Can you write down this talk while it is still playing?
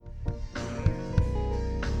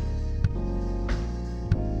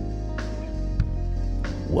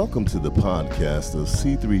Welcome to the podcast of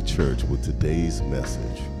C3 Church with today's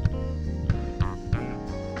message.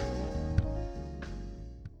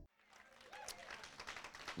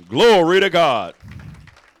 Glory to God.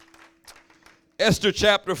 Esther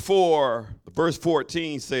chapter 4, verse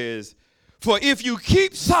 14 says, "For if you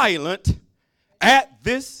keep silent at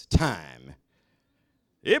this time,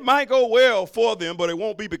 it might go well for them, but it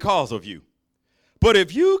won't be because of you. But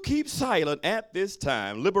if you keep silent at this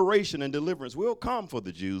time, liberation and deliverance will come for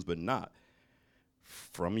the Jews, but not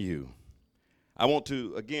from you." I want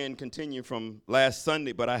to, again, continue from last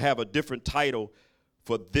Sunday, but I have a different title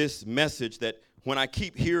for this message that when I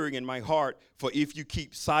keep hearing in my heart, for if you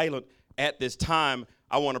keep silent at this time,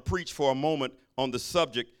 I want to preach for a moment on the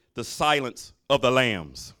subject, the silence of the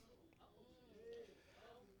lambs.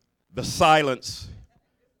 The silence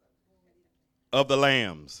of the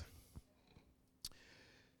lambs.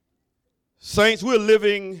 Saints, we're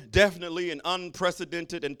living definitely in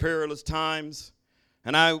unprecedented and perilous times,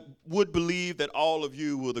 and I would believe that all of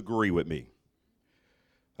you would agree with me.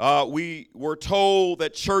 We were told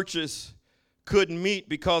that churches couldn't meet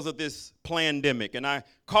because of this plandemic, and I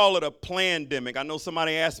call it a plandemic. I know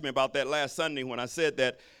somebody asked me about that last Sunday when I said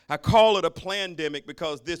that. I call it a plandemic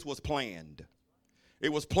because this was planned.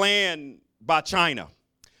 It was planned by China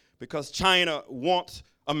because China wants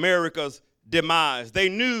America's demise. They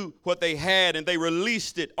knew what they had and they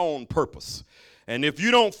released it on purpose. And if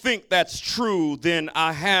you don't think that's true, then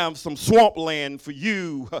I have some swampland for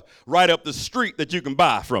you right up the street that you can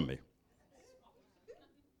buy from me.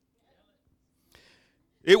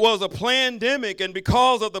 It was a plandemic, and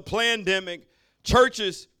because of the plandemic,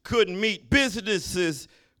 churches couldn't meet. Businesses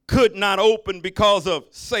could not open because of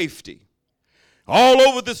safety. All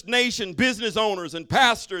over this nation, business owners and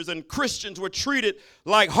pastors and Christians were treated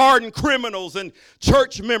like hardened criminals, and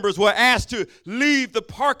church members were asked to leave the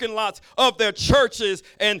parking lots of their churches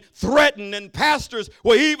and threatened, and pastors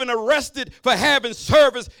were even arrested for having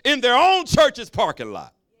service in their own church's parking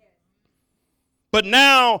lot. But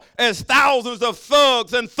now, as thousands of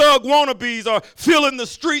thugs and thug wannabes are filling the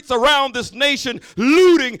streets around this nation,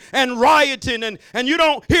 looting and rioting, and you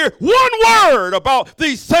don't hear one word about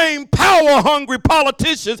these same power-hungry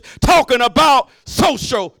politicians talking about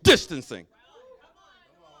social distancing.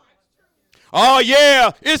 Oh,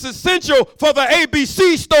 yeah, it's essential for the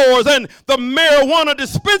ABC stores and the marijuana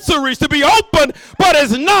dispensaries to be open, but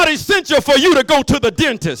it's not essential for you to go to the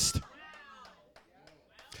dentist.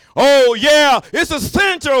 Oh, yeah, it's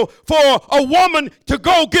essential for a woman to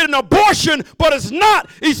go get an abortion, but it's not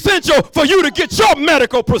essential for you to get your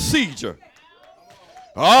medical procedure.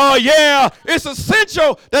 Oh, yeah, it's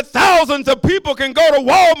essential that thousands of people can go to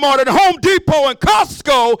Walmart and Home Depot and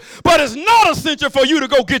Costco, but it's not essential for you to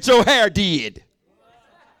go get your hair did.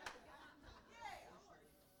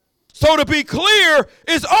 So to be clear,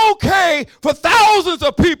 it's okay for thousands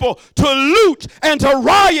of people to loot and to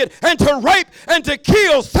riot and to rape and to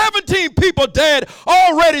kill. 17 people dead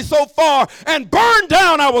already so far, and burn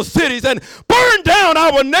down our cities and burn down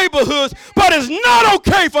our neighborhoods. But it's not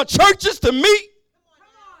okay for churches to meet.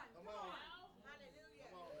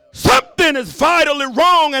 Something is vitally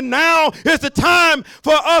wrong, and now is the time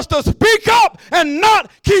for us to speak up and not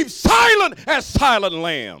keep silent as silent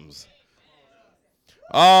lambs.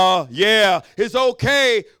 Yeah, it's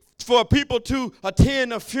okay for people to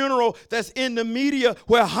attend a funeral that's in the media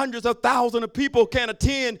where hundreds of thousands of people can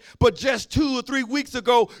attend, but just 2 or 3 weeks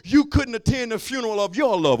ago, you couldn't attend the funeral of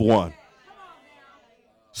your loved one.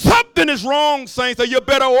 Something is wrong, saints, so you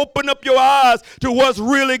better open up your eyes to what's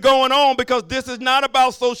really going on, because this is not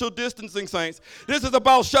about social distancing, saints. This is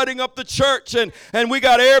about shutting up the church, and we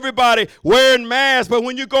got everybody wearing masks, but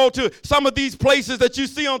when you go to some of these places that you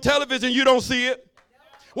see on television, you don't see it.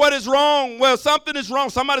 What is wrong? Well, something is wrong.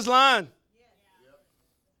 Somebody's lying.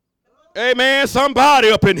 Amen. Somebody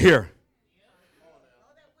up in here.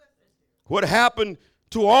 What happened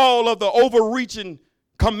to all of the overreaching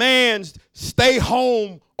commands, stay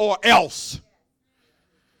home or else?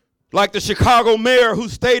 Like the Chicago mayor who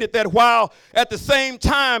stated that while at the same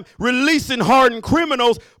time releasing hardened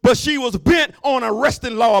criminals, but she was bent on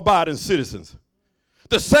arresting law-abiding citizens.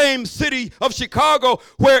 The same city of Chicago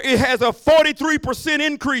where it has a 43%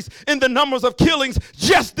 increase in the numbers of killings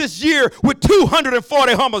just this year with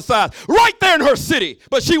 240 homicides right there in her city.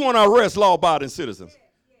 But she want to arrest law-abiding citizens.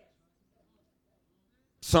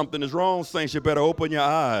 Something is wrong, saints. You better open your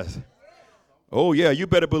eyes. Oh, yeah, you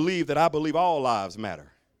better believe that I believe all lives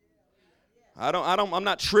matter. I'm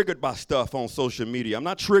not triggered by stuff on social media. I'm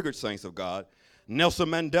not triggered, saints of God. Nelson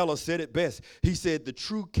Mandela said it best. He said the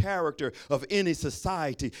true character of any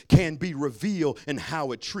society can be revealed in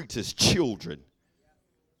how it treats its children.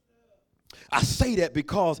 I say that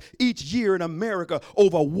because each year in America,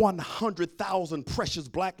 over 100,000 precious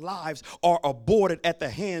black lives are aborted at the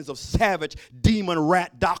hands of savage demon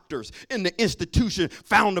rat doctors in the institution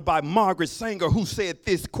founded by Margaret Sanger, who said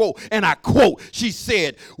this quote, and I quote, she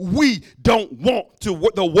said, "We don't want the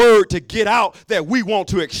word to get out that we want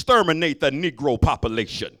to exterminate the Negro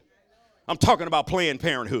population." I'm talking about Planned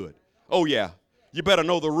Parenthood. Oh, yeah. You better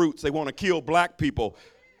know the roots. They want to kill black people.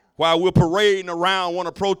 While we're parading around, want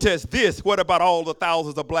to protest this, what about all the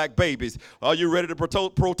thousands of black babies? Are you ready to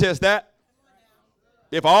protest that?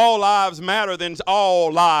 If all lives matter, then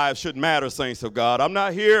all lives should matter, saints of God. I'm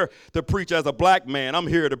not here to preach as a black man. I'm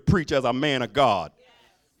here to preach as a man of God.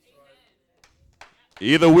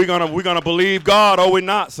 Either we're gonna believe God or we're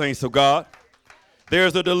not, saints of God.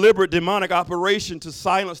 There's a deliberate demonic operation to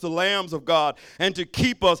silence the lambs of God and to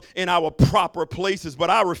keep us in our proper places, but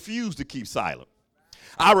I refuse to keep silent.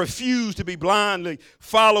 I refuse to be blindly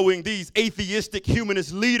following these atheistic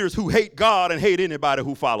humanist leaders who hate God and hate anybody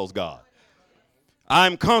who follows God.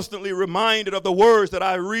 I'm constantly reminded of the words that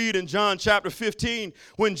I read in John chapter 15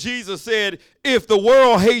 when Jesus said, "If the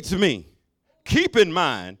world hates me, keep in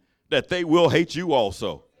mind that they will hate you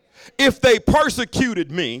also. If they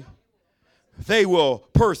persecuted me, they will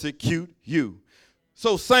persecute you."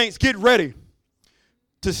 So saints, get ready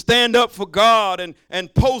to stand up for God and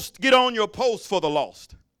get on your post for the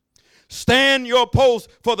lost. Stand your post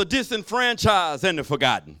for the disenfranchised and the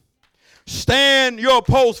forgotten. Stand your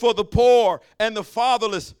post for the poor and the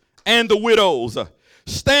fatherless and the widows.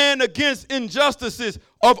 Stand against injustices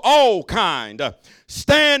of all kind.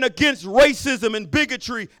 Stand against racism and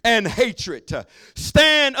bigotry and hatred.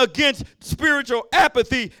 Stand against spiritual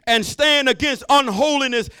apathy and stand against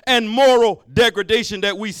unholiness and moral degradation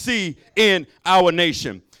that we see in our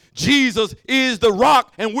nation. Jesus is the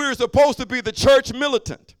rock, and we're supposed to be the church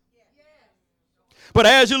militant. But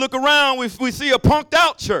as you look around, we see a punked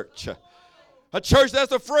out church. A church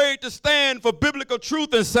that's afraid to stand for biblical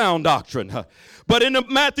truth and sound doctrine. But in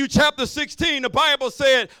Matthew chapter 16, the Bible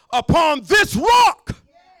said, "Upon this rock,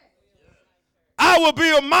 I will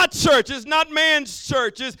build my church." It's not man's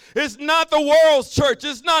church. It's not the world's church.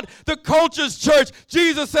 It's not the culture's church.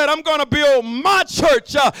 Jesus said, "I'm going to build my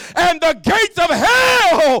church, and the gates of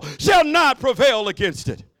hell shall not prevail against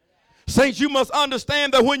it." Saints, you must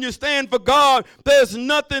understand that when you stand for God, there's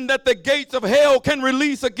nothing that the gates of hell can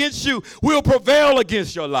release against you will prevail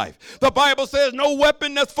against your life. The Bible says, "No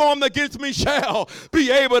weapon that's formed against me shall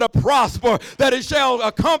be able to prosper," that it shall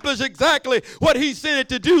accomplish exactly what he sent it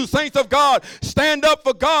to do. Saints of God, stand up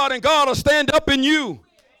for God and God will stand up in you.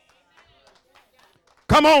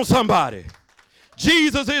 Come on, somebody.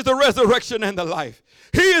 Jesus is the resurrection and the life.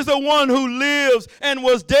 He is the one who lives and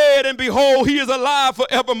was dead, and behold, he is alive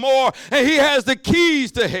forevermore, and he has the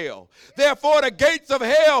keys to hell. Therefore, the gates of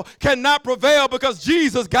hell cannot prevail because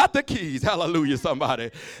Jesus got the keys. Hallelujah,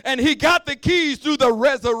 somebody. And he got the keys through the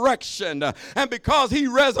resurrection. And because he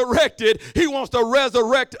resurrected, he wants to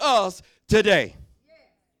resurrect us today.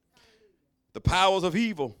 The powers of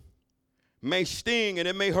evil may sting and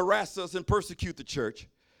it may harass us and persecute the church,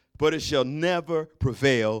 but it shall never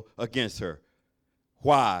prevail against her.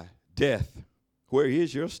 Why? Death, where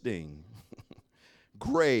is your sting?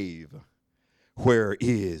 Grave, where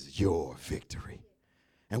is your victory?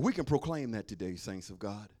 And we can proclaim that today, saints of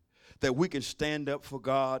God, that we can stand up for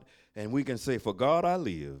God and we can say, "For God I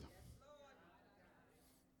live."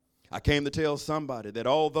 I came to tell somebody that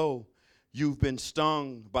although you've been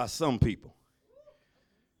stung by some people,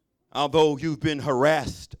 although you've been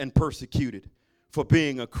harassed and persecuted for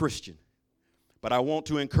being a Christian, but I want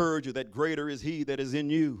to encourage you that greater is he that is in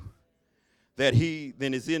you that he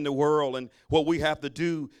than is in the world. And what we have to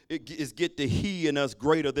do is get the he in us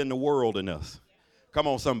greater than the world in us. Come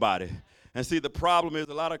on, somebody. And see, the problem is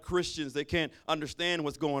a lot of Christians, they can't understand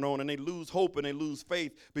what's going on, and they lose hope and they lose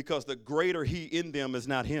faith because the greater he in them is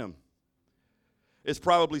not him. It's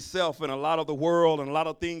probably self and a lot of the world and a lot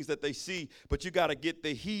of things that they see, but you got to get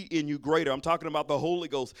the he in you greater. I'm talking about the Holy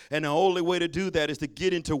Ghost, and the only way to do that is to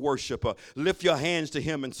get into worship. Lift your hands to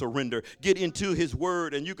him and surrender. Get into his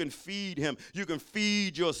word, and you can feed him. You can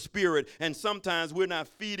feed your spirit, and sometimes we're not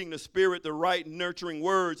feeding the spirit the right nurturing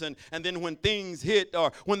words, and then when things hit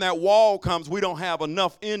or when that wall comes, we don't have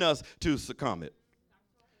enough in us to succumb it.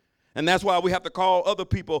 And that's why we have to call other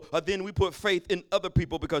people, then we put faith in other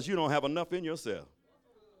people because you don't have enough in yourself.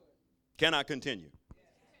 Can I continue?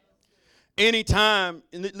 Anytime,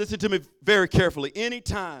 and listen to me very carefully,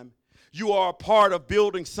 anytime you are a part of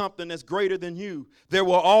building something that's greater than you, there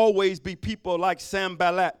will always be people like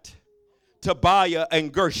Sanballat, Tobiah,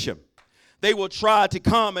 and Gershom They will try to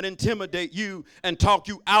come and intimidate you and talk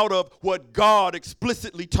you out of what God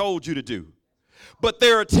explicitly told you to do. But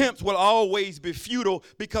their attempts will always be futile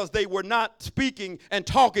because they were not speaking and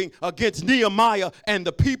talking against Nehemiah and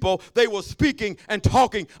the people. They were speaking and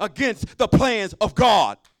talking against the plans of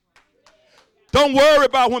God. Don't worry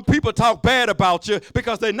about when people talk bad about you,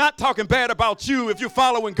 because they're not talking bad about you if you're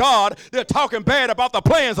following God. They're talking bad about the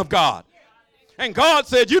plans of God. And God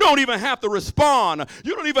said, you don't even have to respond.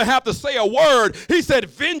 You don't even have to say a word. He said,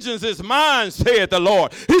 vengeance is mine, said the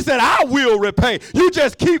Lord. He said, I will repay. You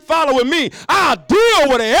just keep following me. I'll deal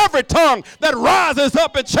with every tongue that rises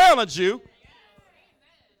up and challenges you.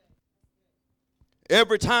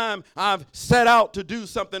 Every time I've set out to do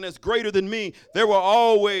something that's greater than me, there were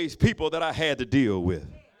always people that I had to deal with.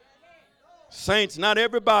 Saints, not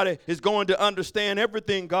everybody is going to understand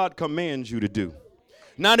everything God commands you to do.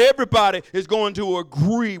 Not everybody is going to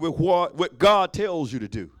agree with what God tells you to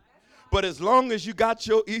do. But as long as you got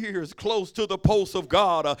your ears close to the pulse of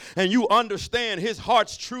God and you understand his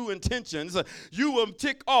heart's true intentions, you will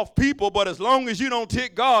tick off people. But as long as you don't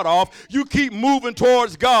tick God off, you keep moving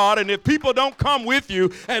towards God. And if people don't come with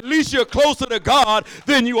you, at least you're closer to God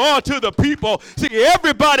than you are to the people. See,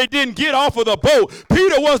 everybody didn't get off of the boat.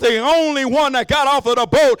 Peter was the only one that got off of the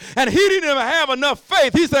boat, and he didn't even have enough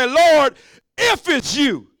faith. He said, Lord, if it's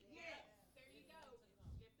you,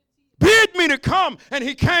 bid me to come. And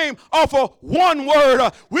he came off of one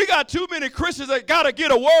word. We got too many Christians that got to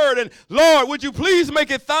get a word. And Lord, would you please make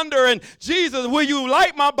it thunder? And Jesus, will you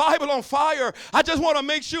light my Bible on fire? I just want to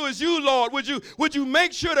make sure it's you, Lord. Would you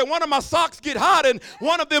make sure that one of my socks get hot and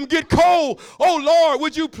one of them get cold? Oh, Lord,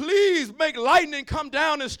 would you please make lightning come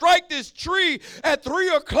down and strike this tree at 3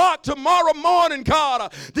 o'clock tomorrow morning,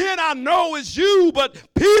 God? Then I know it's you. But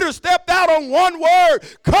Peter stepped out on one word,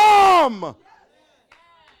 come.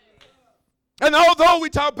 And although we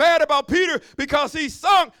talk bad about Peter because he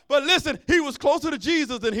sunk, but listen, he was closer to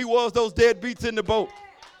Jesus than he was those deadbeats in the boat.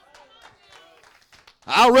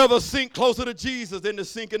 I'd rather sink closer to Jesus than to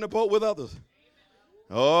sink in the boat with others.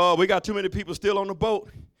 Oh, we got too many people still on the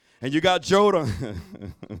boat. And you got Jonah.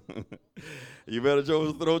 You better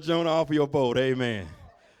throw Jonah off of your boat. Amen.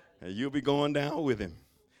 And you'll be going down with him.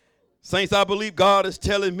 Saints, I believe God is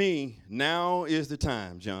telling me now is the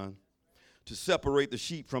time, John, to separate the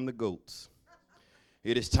sheep from the goats.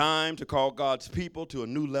 It is time to call God's people to a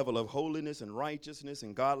new level of holiness and righteousness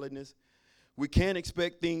and godliness. We can't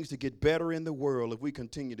expect things to get better in the world if we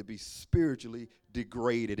continue to be spiritually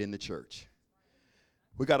degraded in the church.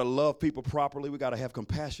 We got to love people properly. We got to have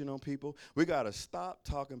compassion on people. We got to stop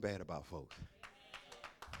talking bad about folks.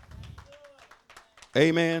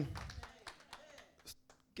 Amen.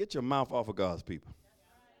 Get your mouth off of God's people.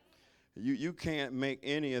 You can't make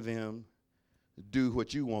any of them do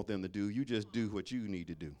what you want them to do. You just do what you need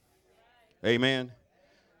to do. Amen.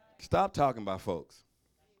 Stop talking about folks.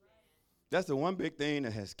 That's the one big thing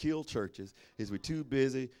that has killed churches, is we're too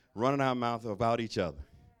busy running our mouth about each other.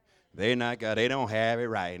 They don't have it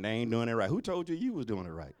right, and they ain't doing it right. Who told you was doing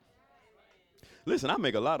it right? Listen, I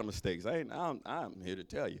make a lot of mistakes. I'm here to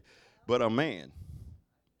tell you. But a man,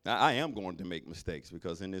 I am going to make mistakes,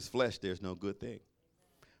 because in this flesh there's no good thing.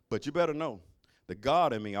 But you better know, the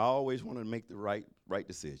God in me, I always want to make the right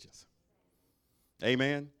decisions.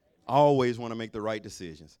 Amen? I always want to make the right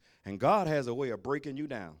decisions. And God has a way of breaking you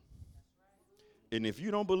down. And if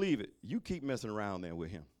you don't believe it, you keep messing around there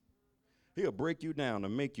with him. He'll break you down to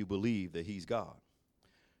make you believe that he's God.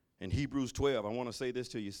 In Hebrews 12, I want to say this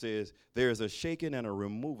to you, says, there is a shaking and a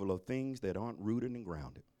removal of things that aren't rooted and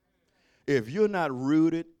grounded. If you're not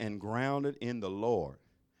rooted and grounded in the Lord,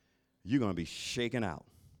 you're going to be shaken out.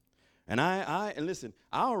 And listen,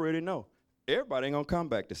 I already know everybody ain't going to come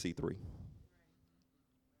back to C3.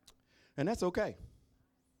 And that's okay.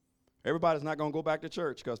 Everybody's not going to go back to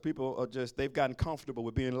church because people are they've gotten comfortable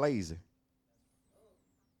with being lazy.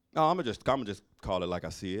 No, I'm gonna just call it like I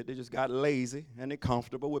see it. They just got lazy, and they're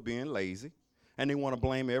comfortable with being lazy, and they want to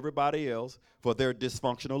blame everybody else for their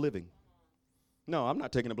dysfunctional living. No, I'm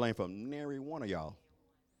not taking the blame from nary one of y'all.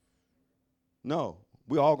 No.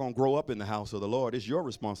 We're all going to grow up in the house of the Lord. It's your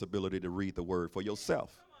responsibility to read the word for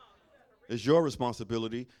yourself. It's your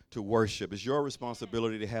responsibility to worship. It's your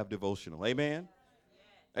responsibility to have devotional. Amen?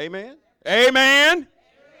 Amen? Amen?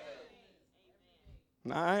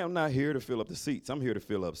 Now, I am not here to fill up the seats. I'm here to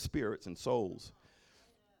fill up spirits and souls.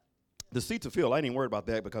 The seats are filled. I ain't even worried about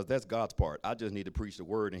that, because that's God's part. I just need to preach the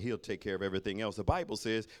word, and he'll take care of everything else. The Bible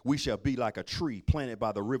says we shall be like a tree planted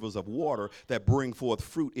by the rivers of water that bring forth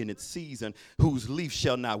fruit in its season, whose leaf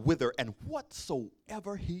shall not wither, and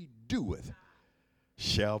whatsoever he doeth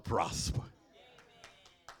shall prosper.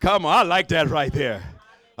 Come on, I like that right there.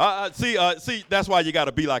 See, that's why you got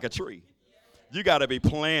to be like a tree. You got to be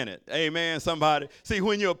planted. Amen, somebody. See,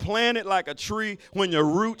 when you're planted like a tree, when your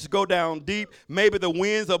roots go down deep, maybe the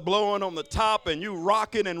winds are blowing on the top and you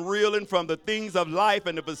rocking and reeling from the things of life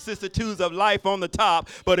and the vicissitudes of life on the top.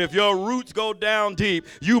 But if your roots go down deep,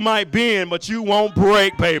 you might bend, but you won't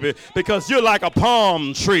break, baby, because you're like a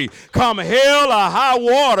palm tree. Come hell or high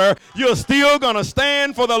water, you're still going to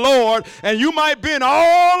stand for the Lord, and you might bend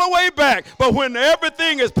all the way back. But when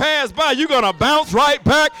everything is passed by, you're going to bounce right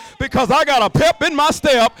back, because I got a pep in my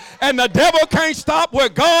step, and the devil can't stop where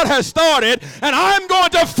God has started, and I'm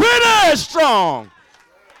going to finish strong.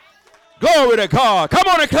 Glory to God. Come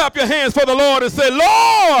on and clap your hands for the Lord and say,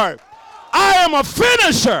 Lord, I am a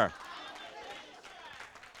finisher.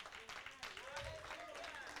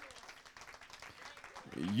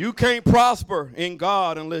 You can't prosper in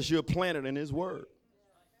God unless you're planted in his word.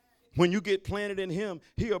 When you get planted in him,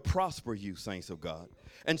 he'll prosper you, saints of God.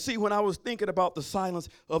 And see, when I was thinking about the silence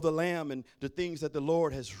of the Lamb and the things that the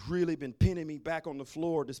Lord has really been pinning me back on the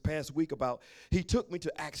floor this past week about, he took me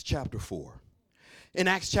to Acts chapter 4. In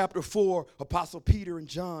Acts chapter 4, Apostle Peter and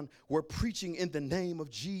John were preaching in the name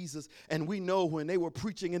of Jesus. And we know when they were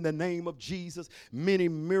preaching in the name of Jesus, many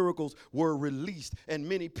miracles were released and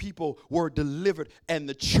many people were delivered. And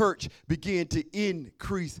the church began to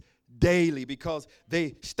increase daily because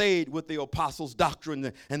they stayed with the apostles'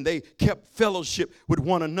 doctrine and they kept fellowship with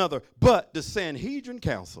one another. But the Sanhedrin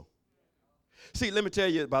Council. See, let me tell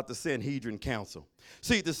you about the Sanhedrin Council.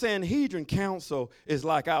 See, the Sanhedrin Council is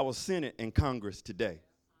like our Senate and Congress today.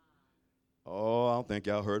 Oh, I don't think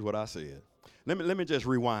y'all heard what I said. Let me just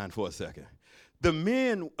rewind for a second. The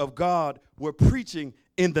men of God were preaching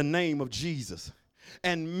in the name of Jesus.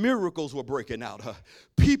 And miracles were breaking out.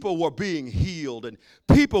 People were being healed and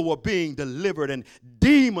people were being delivered and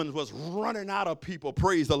demons was running out of people.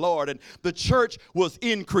 Praise the Lord. And the church was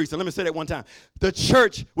increasing. Let me say that one time. The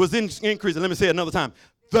church was increasing. Let me say it another time.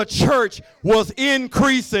 The church was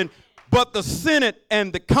increasing, but the Senate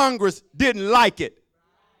and the Congress didn't like it.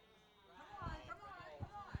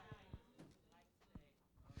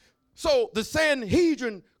 So the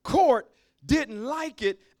Sanhedrin court didn't like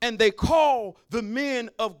it, and they called the men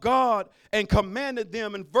of God and commanded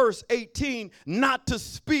them in verse 18 not to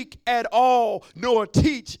speak at all nor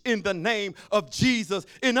teach in the name of Jesus.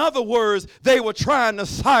 In other words, they were trying to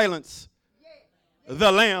silence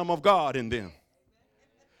the Lamb of God in them.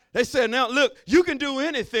 They said, now look, you can do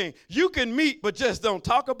anything. You can meet, but just don't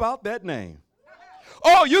talk about that name.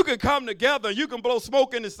 Oh, you can come together. You can blow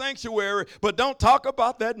smoke in the sanctuary, but don't talk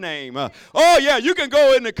about that name. Oh, yeah, you can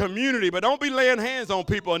go in the community, but don't be laying hands on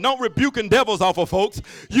people and don't rebuking devils off of folks.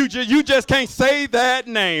 You just can't say that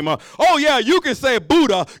name. Oh, yeah, you can say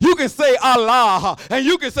Buddha. You can say Allah. And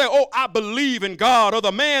you can say, oh, I believe in God or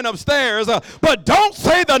the man upstairs. But don't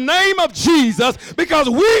say the name of Jesus, because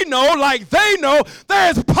we know, like they know,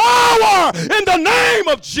 there's power in the name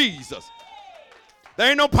of Jesus. There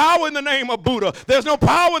ain't no power in the name of Buddha. There's no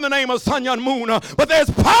power in the name of Sun Yat Moon. But there's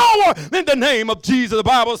power in the name of Jesus. The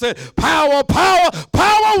Bible said power,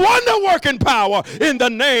 wonder-working power in the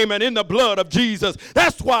name and in the blood of Jesus.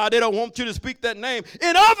 That's why they don't want you to speak that name.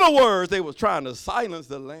 In other words, they was trying to silence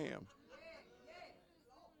the Lamb,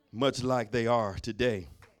 much like they are today.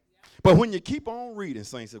 But when you keep on reading,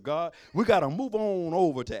 saints of God, we got to move on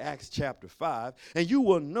over to Acts chapter 5, and you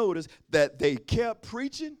will notice that they kept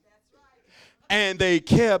preaching. And they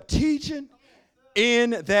kept teaching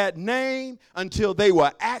in that name until they were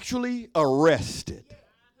actually arrested.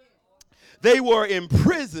 They were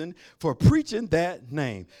imprisoned for preaching that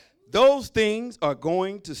name. Those things are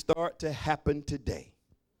going to start to happen today.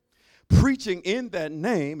 Preaching in that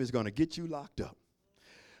name is going to get you locked up.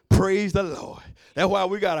 Praise the Lord. That's why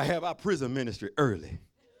we got to have our prison ministry early.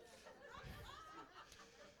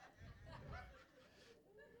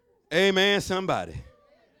 Amen, somebody.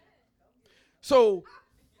 So,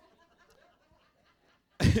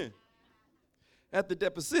 at the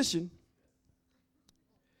deposition,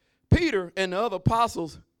 Peter and the other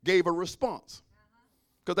apostles gave a response.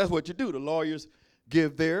 Because that's what you do. The lawyers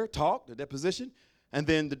give their talk, the deposition, and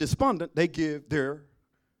then the despondent, they give their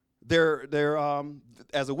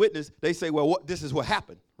as a witness, they say, well, this is what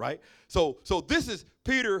happened, right? So this is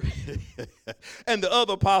Peter and the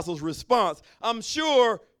other apostles' response. I'm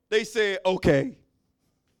sure they said, okay.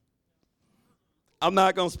 I'm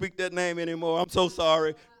not going to speak that name anymore. I'm so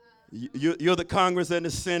sorry. You're the Congress and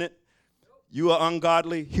the Senate. You are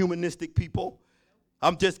ungodly, humanistic people.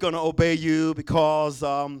 I'm just going to obey you because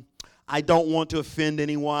I don't want to offend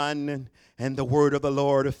anyone, and the word of the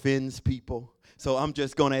Lord offends people. So I'm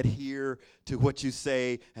just going to adhere to what you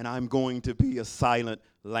say, and I'm going to be a silent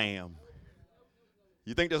lamb.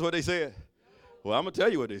 You think that's what they said? Well, I'm going to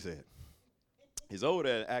tell you what they said. It's over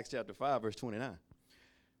there in Acts chapter 5, verse 29. I'm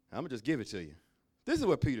going to just give it to you. This is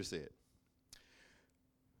what Peter said.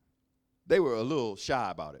 They were a little shy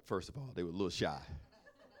about it, first of all. They were a little shy.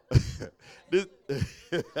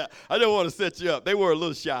 I don't want to set you up. They were a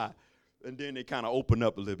little shy. And then they kind of opened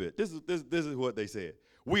up a little bit. This is what they said.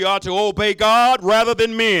 We are to obey God rather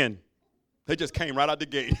than men. They just came right out the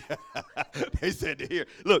gate. They said, here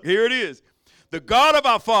it is. The God of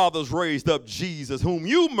our fathers raised up Jesus, whom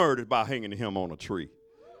you murdered by hanging him on a tree.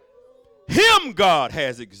 Him God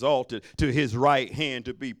has exalted to his right hand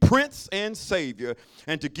to be Prince and Savior,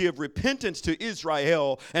 and to give repentance to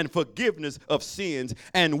Israel and forgiveness of sins.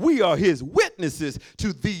 And we are his witnesses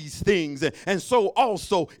to these things. And so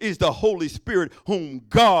also is the Holy Spirit, whom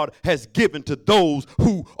God has given to those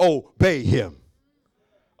who obey him.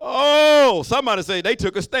 Oh, somebody say they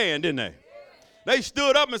took a stand, didn't they? They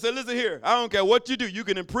stood up and said, listen here, I don't care what you do. You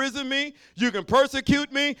can imprison me. You can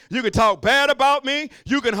persecute me. You can talk bad about me.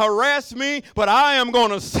 You can harass me. But I am going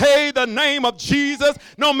to say the name of Jesus.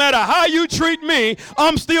 No matter how you treat me,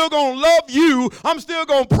 I'm still going to love you. I'm still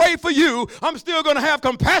going to pray for you. I'm still going to have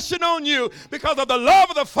compassion on you because of the love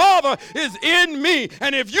of the Father is in me.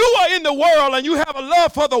 And if you are in the world and you have a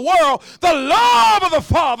love for the world, the love of the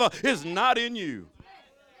Father is not in you.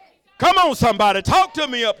 Come on, somebody. Talk to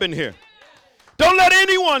me up in here. Don't let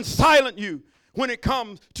anyone silence you when it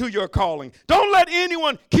comes to your calling. Don't let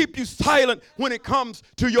anyone keep you silent when it comes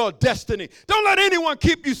to your destiny. Don't let anyone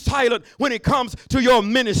keep you silent when it comes to your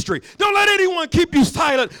ministry. Don't let anyone keep you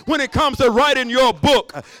silent when it comes to writing your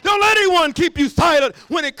book. Don't let anyone keep you silent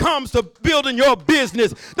when it comes to building your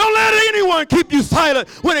business. Don't let anyone keep you silent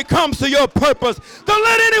when it comes to your purpose. Don't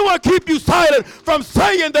let anyone keep you silent from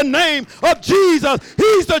saying the name of Jesus.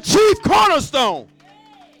 He's the chief cornerstone.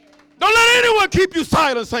 Don't let anyone keep you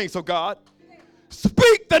silent, saints of God.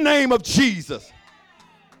 Speak the name of Jesus.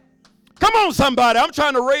 Come on, somebody. I'm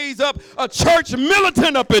trying to raise up a church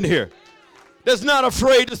militant up in here that's not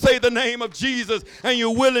afraid to say the name of Jesus, and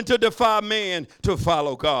you're willing to defy man to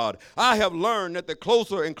follow God. I have learned that the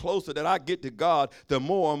closer and closer that I get to God, the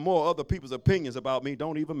more and more other people's opinions about me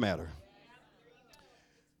don't even matter.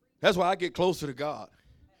 That's why I get closer to God.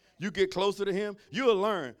 You get closer to him, you'll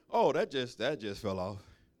learn, oh, that just fell off.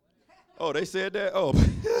 Oh, they said that? Oh,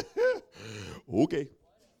 okay.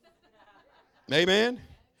 Amen.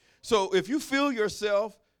 So if you feel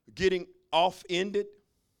yourself getting off-ended,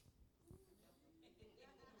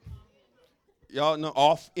 y'all know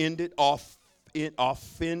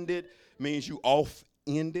offended means you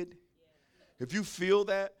off-ended. If you feel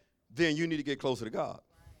that, then you need to get closer to God.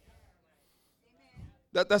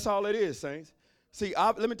 That's all it is, saints. See,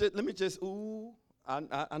 let me just,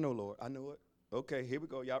 I know, Lord, I know it. Okay, here we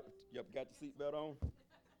go. Y'all got the seatbelt on?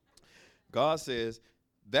 God says,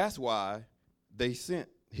 that's why he sent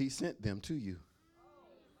them to you.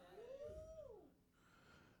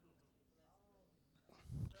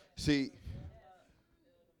 See,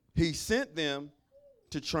 he sent them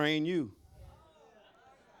to train you.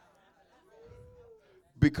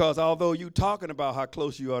 Because although you're talking about how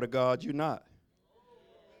close you are to God, you're not.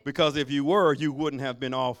 Because if you were, you wouldn't have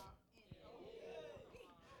been off.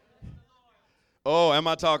 Oh, I'm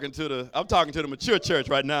talking to the mature church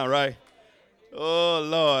right now, right? Oh,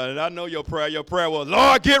 Lord, and I know your prayer. Your prayer was,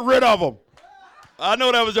 Lord, get rid of them. I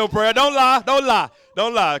know that was your prayer. Don't lie.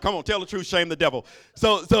 Come on, tell the truth, shame the devil.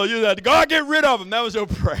 So you said, God, get rid of them. That was your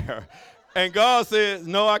prayer. And God says,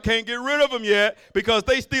 no, I can't get rid of them yet because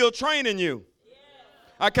they still training you.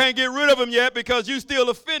 I can't get rid of them yet because you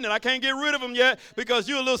still offended. I can't get rid of them yet because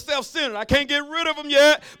you're a little self-centered. I can't get rid of them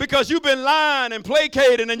yet because you've been lying and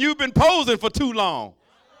placating and you've been posing for too long.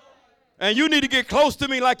 And you need to get close to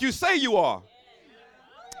me like you say you are.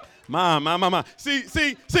 My. See,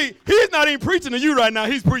 he's not even preaching to you right now.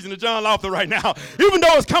 He's preaching to John Lofton right now. Even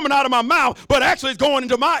though it's coming out of my mouth, but actually it's going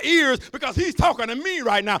into my ears because he's talking to me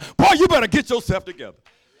right now. Boy, you better get yourself together.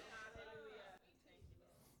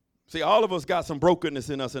 See, all of us got some brokenness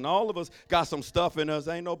in us, and all of us got some stuff in us.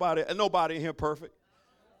 Ain't nobody in here perfect.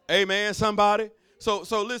 Amen, somebody? So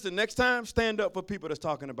listen, next time, stand up for people that's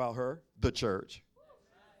talking about her, the church.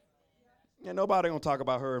 And nobody going to talk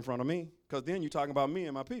about her in front of me, because then you're talking about me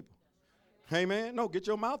and my people. Amen? No, get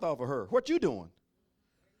your mouth off of her. What you doing?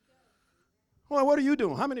 Well, what are you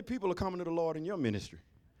doing? How many people are coming to the Lord in your ministry?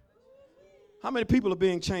 How many people are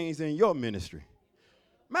being changed in your ministry?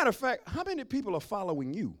 Matter of fact, how many people are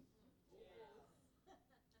following you?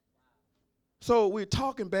 So we're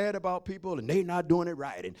talking bad about people and they not doing it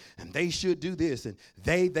right and they should do this and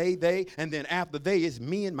they, and then after they, it's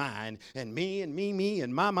me and mine and me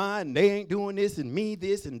and my mind, and they ain't doing this and me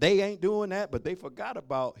this and they ain't doing that, but they forgot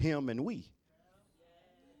about him and we.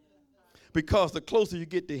 Because the closer you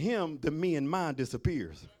get to him, the me and mine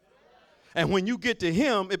disappears. And when you get to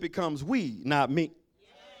him, it becomes we, not me.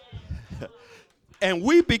 And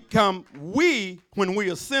we become we when we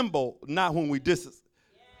assemble, not when we disassemble.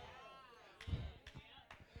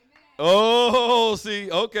 Oh, see,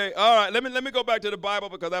 okay, all right. Let me go back to the Bible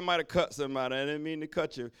because I might have cut somebody. I didn't mean to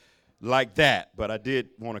cut you like that, but I did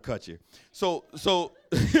want to cut you. So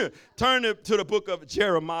turn to the book of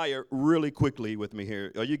Jeremiah really quickly with me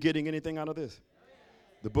here. Are you getting anything out of this?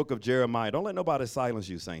 The book of Jeremiah. Don't let nobody silence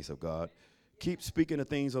you, saints of God. Keep speaking the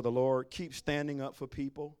things of the Lord. Keep standing up for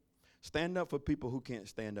people. Stand up for people who can't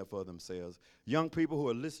stand up for themselves. Young people who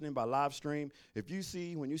are listening by live stream, if you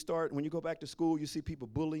see when you go back to school, you see people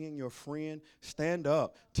bullying your friend, stand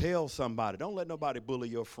up. Tell somebody. Don't let nobody bully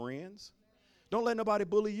your friends. Don't let nobody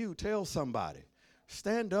bully you. Tell somebody.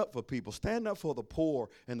 Stand up for people. Stand up for the poor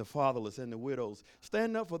and the fatherless and the widows.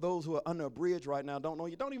 Stand up for those who are under a bridge right now.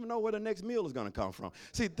 You don't even know where the next meal is going to come from.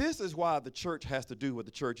 See, this is why the church has to do what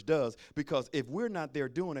the church does, because if we're not there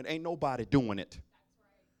doing it, ain't nobody doing it.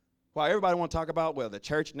 Why everybody want to talk about, well, the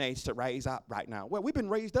church needs to raise up right now. Well, we've been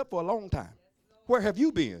raised up for a long time. Where have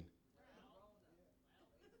you been?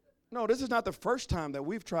 No, this is not the first time that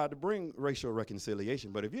we've tried to bring racial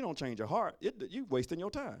reconciliation. But if you don't change your heart, you're wasting your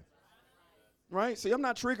time. Right? See, I'm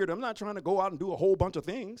not triggered. I'm not trying to go out and do a whole bunch of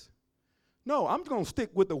things. No, I'm going to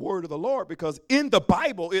stick with the word of the Lord, because in the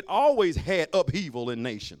Bible, it always had upheaval in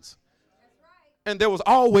nations. That's right. And there was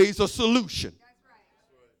always a solution.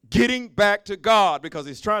 Getting back to God, because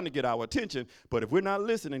he's trying to get our attention. But if we're not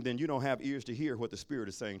listening, then you don't have ears to hear what the Spirit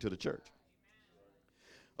is saying to the church.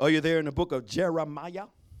 Are you there in the book of Jeremiah?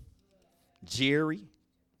 Jerry?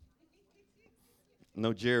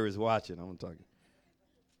 No, Jerry's watching. I'm talking.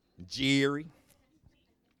 Jerry.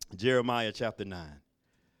 Jeremiah chapter 9.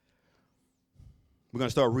 We're going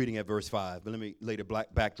to start reading at verse 5. But let me lay the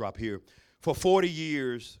backdrop here. For 40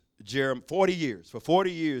 years, Jeremiah,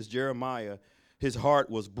 his heart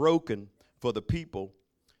was broken for the people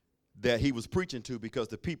that he was preaching to, because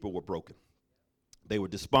the people were broken. They were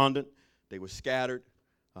despondent. They were scattered,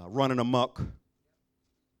 running amok,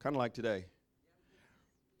 kind of like today.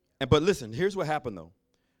 But listen, here's what happened, though.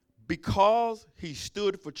 Because he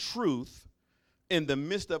stood for truth in the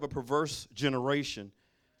midst of a perverse generation,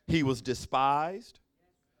 he was despised.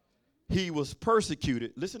 He was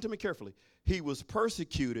persecuted. Listen to me carefully. He was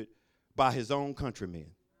persecuted by his own countrymen,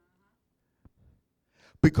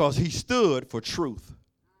 because he stood for truth.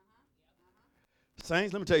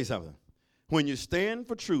 Saints, let me tell you something. When you stand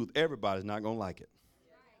for truth, everybody's not going to like it.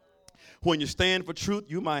 When you stand for truth,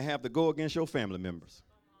 you might have to go against your family members.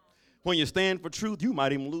 When you stand for truth, you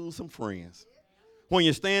might even lose some friends. When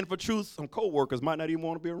you stand for truth, some co-workers might not even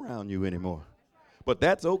want to be around you anymore. But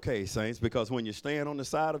that's okay, saints, because when you stand on the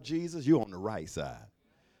side of Jesus, you're on the right side.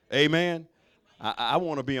 Amen? I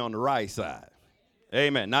want to be on the right side.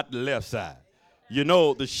 Amen, not the left side. You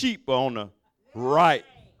know, the sheep are on the right,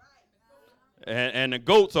 and the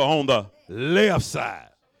goats are on the left side,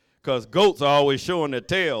 because goats are always showing their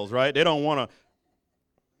tails, right? They don't want to.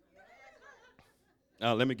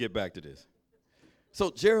 Now, let me get back to this. So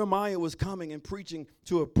Jeremiah was coming and preaching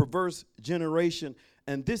to a perverse generation,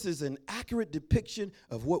 and this is an accurate depiction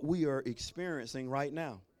of what we are experiencing right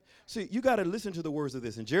now. See, you got to listen to the words of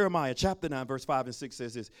this. In Jeremiah chapter 9, verse 5 and 6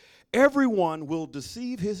 says this: everyone will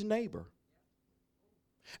deceive his neighbor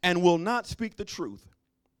and will not speak the truth.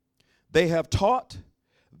 They have taught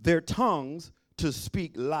their tongues to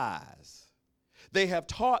speak lies. They have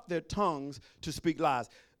taught their tongues to speak lies.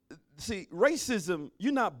 See, racism,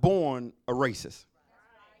 you're not born a racist.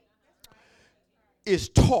 It's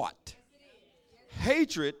taught.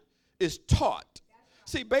 Hatred is taught.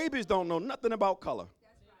 See, babies don't know nothing about color.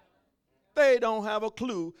 They don't have a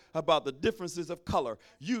clue about the differences of color.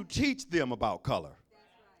 You teach them about color.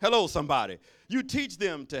 Hello, somebody. You teach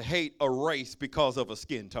them to hate a race because of a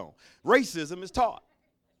skin tone. Racism is taught.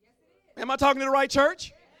 Am I talking to the right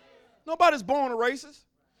church? Nobody's born a racist.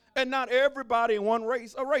 And not everybody in one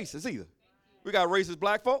race are racist either. We got racist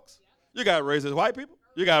black folks. You got racist white people.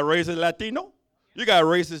 You got racist Latino. You got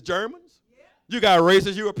racist Germans. You got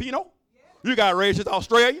racist Filipino. You got racist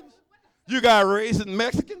Australians. You got racist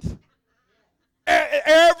Mexicans.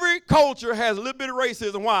 Every culture has a little bit of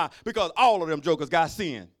racism. Why? Because all of them jokers got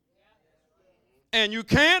sin. And you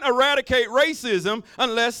can't eradicate racism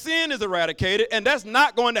unless sin is eradicated, and that's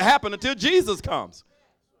not going to happen until Jesus comes.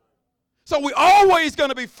 So we're always going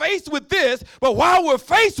to be faced with this, but while we're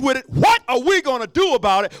faced with it, what are we going to do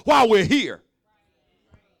about it while we're here?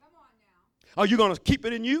 Are you going to keep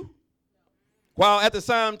it in you? While at the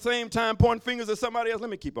same time pointing fingers at somebody else? Let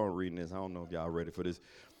me keep on reading this. I don't know if y'all ready for this.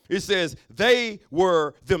 It says, they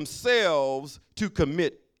were themselves to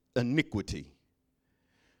commit iniquity.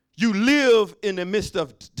 You live in the midst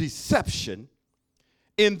of deception.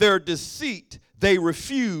 In their deceit, they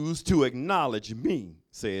refuse to acknowledge me,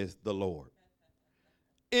 says the Lord.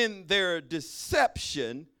 In their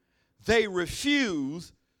deception, they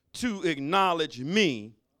refuse to acknowledge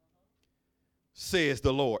me, says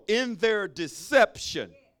the Lord. In their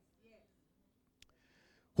deception.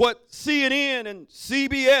 What CNN and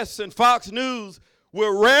CBS and Fox News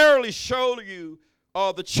will rarely show you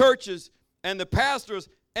are the churches and the pastors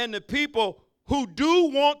and the people who do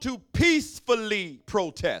want to peacefully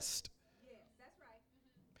protest.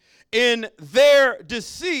 In their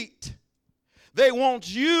deceit, they want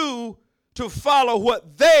you to follow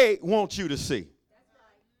what they want you to see.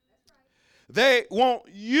 They want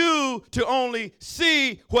you to only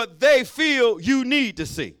see what they feel you need to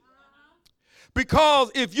see. Because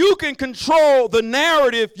if you can control the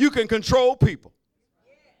narrative, you can control people.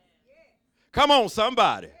 Come on,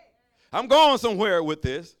 somebody. I'm going somewhere with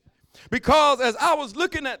this. Because as I was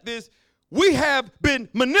looking at this, we have been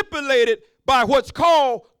manipulated by what's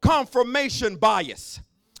called confirmation bias.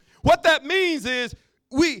 What that means is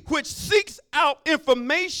which seeks out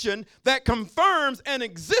information that confirms an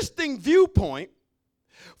existing viewpoint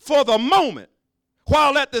for the moment,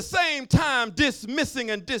 while at the same time dismissing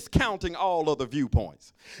and discounting all other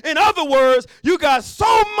viewpoints. In other words, you got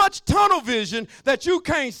so much tunnel vision that you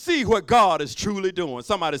can't see what God is truly doing.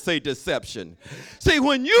 Somebody say deception. See,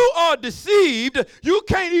 when you are deceived, you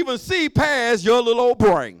can't even see past your little old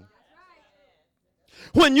brain.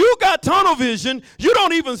 When you got tunnel vision, you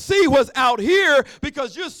don't even see what's out here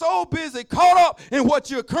because you're so busy caught up in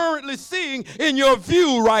what you're currently seeing in your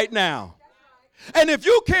view right now. And if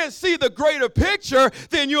you can't see the greater picture,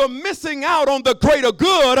 then you're missing out on the greater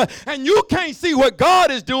good, and you can't see what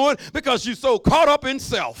God is doing because you're so caught up in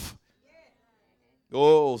self.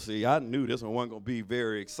 Oh, see, I knew this one wasn't going to be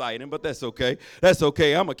very exciting, but that's okay. That's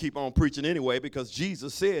okay. I'm going to keep on preaching anyway because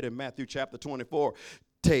Jesus said in Matthew chapter 24,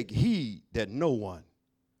 take heed that no one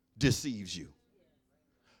deceives you.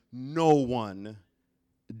 No one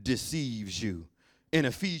deceives you. In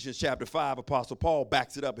Ephesians chapter 5, Apostle Paul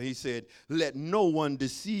backs it up and he said, let no one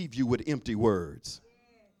deceive you with empty words.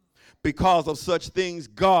 Because of such things,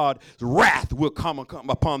 God's wrath will come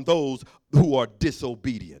upon those who are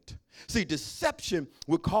disobedient. See, deception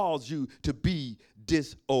will cause you to be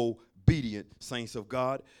disobedient, saints of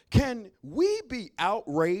God. Can we be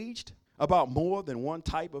outraged about more than one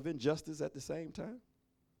type of injustice at the same time?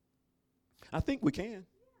 I think we can.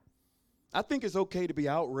 I think it's okay to be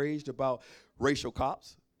outraged about racial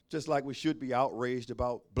cops, just like we should be outraged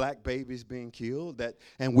about black babies being killed,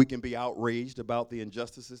 and we can be outraged about the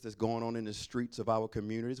injustices that's going on in the streets of our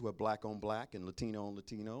communities with black on black and Latino on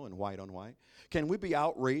Latino and white on white. Can we be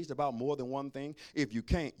outraged about more than one thing? If you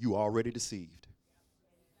can't, you already deceived.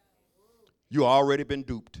 You already been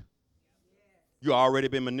duped. You already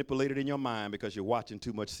been manipulated in your mind because you're watching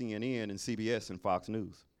too much CNN and CBS and Fox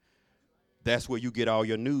News. That's where you get all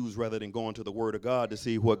your news rather than going to the Word of God to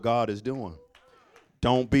see what God is doing.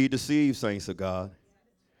 Don't be deceived, saints of God.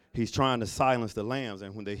 He's trying to silence the lambs,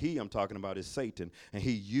 and when the he I'm talking about is Satan, and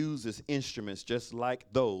he uses instruments just like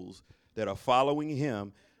those that are following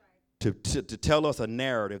him to tell us a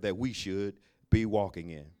narrative that we should be walking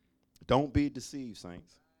in. Don't be deceived,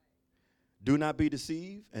 saints. Do not be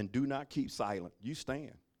deceived, and do not keep silent. You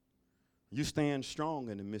stand. You stand strong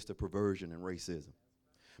in the midst of perversion and racism.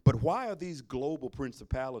 But why are these global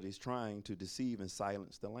principalities trying to deceive and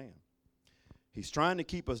silence the lamb? He's trying to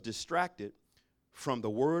keep us distracted from the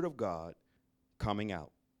word of God coming out.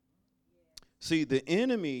 See, the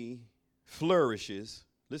enemy flourishes,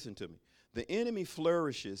 listen to me, the enemy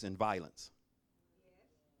flourishes in violence.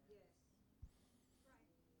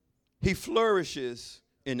 He flourishes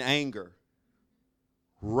in anger,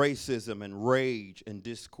 racism, and rage and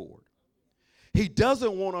discord. He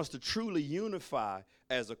doesn't want us to truly unify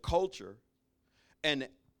as a culture, and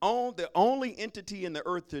the only entity in the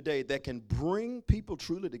earth today that can bring people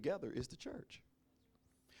truly together is the church.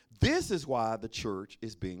 This is why the church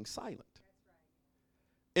is being silent.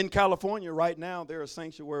 In California right now, there are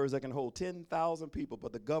sanctuaries that can hold 10,000 people,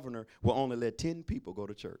 but the governor will only let 10 people go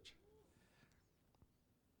to church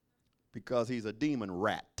because he's a demon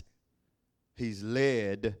rat. He's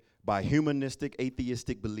led by humanistic,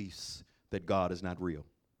 atheistic beliefs that God is not real.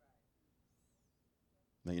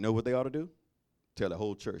 Now, you know what they ought to do? Tell the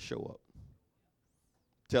whole church, show up.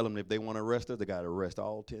 Tell them if they want to arrest us, they got to arrest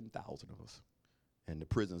all 10,000 of us. And the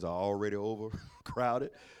prisons are already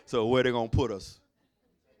overcrowded. So where they going to put us?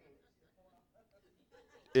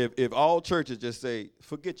 If all churches just say,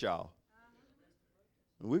 forget y'all.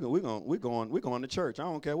 We're going to church. I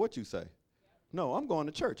don't care what you say. No, I'm going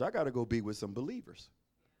to church. I got to go be with some believers.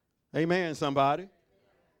 Amen, somebody.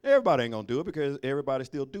 Everybody ain't going to do it because everybody's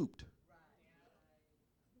still duped.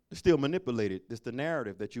 It's still manipulated. It's the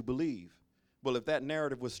narrative that you believe. Well, if that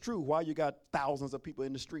narrative was true, why you got thousands of people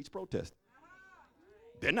in the streets protesting?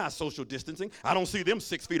 They're not social distancing. I don't see them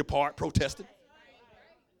 6 feet apart protesting.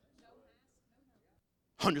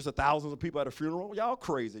 Hundreds of thousands of people at a funeral. Y'all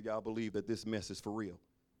crazy. Y'all believe that this mess is for real.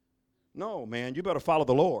 No, man, you better follow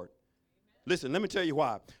the Lord. Listen, let me tell you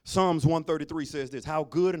why. Psalms 133 says this, how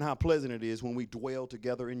good and how pleasant it is when we dwell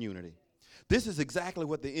together in unity. This is exactly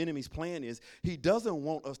what the enemy's plan is. He doesn't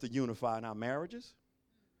want us to unify in our marriages.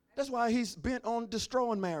 That's why he's bent on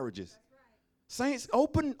destroying marriages. Saints,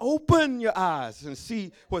 open your eyes and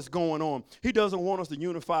see what's going on. He doesn't want us to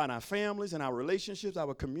unify in our families and our relationships,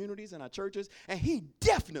 our communities and our churches, and he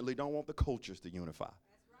definitely don't want the cultures to unify.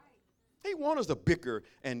 He wants us to bicker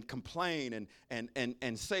and complain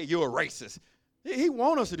and say you're a racist. He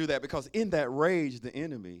wants us to do that because in that rage, the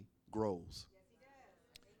enemy grows.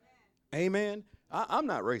 Amen. I'm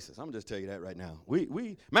not racist. I'm just tell you that right now.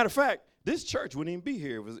 Matter of fact, this church wouldn't even be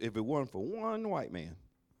here if it weren't for one white man.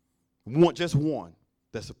 Just one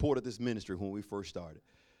that supported this ministry when we first started.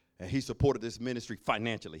 And he supported this ministry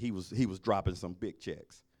financially. He was dropping some big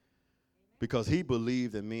checks. Because he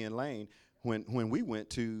believed in me and Lane when we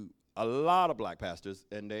went to a lot of black pastors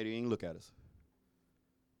and they didn't even look at us.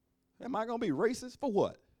 Am I going to be racist? For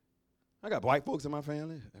what? I got white folks in my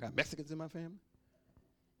family. I got Mexicans in my family.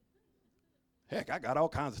 Heck, I got all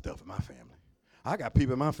kinds of stuff in my family. I got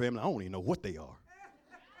people in my family, I don't even know what they are.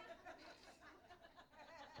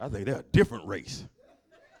 I think they're a different race.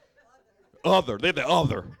 They're the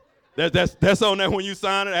other. That's on there when you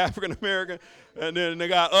sign it, African American, and then they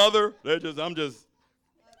got other. I'm just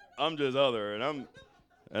other,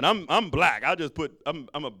 and I'm black. I just put I'm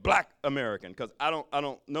a black American because I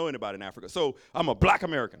don't know anybody in Africa, so I'm a black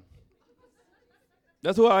American.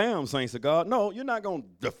 That's who I am, saints of God. No, you're not gonna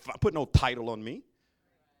put no title on me.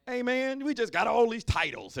 Amen. We just got all these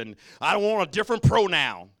titles, and I don't want a different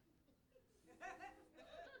pronoun.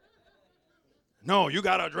 No, you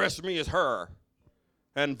got to address me as her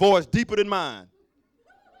and voice deeper than mine.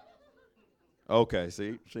 Okay,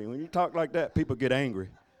 see, when you talk like that, people get angry.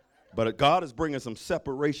 But God is bringing some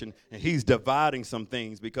separation, and he's dividing some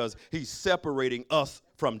things because he's separating us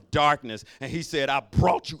from darkness. And he said, I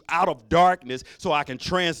brought you out of darkness so I can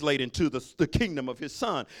translate into the kingdom of his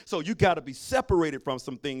son. So you got to be separated from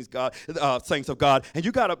some things, God, saints of God. And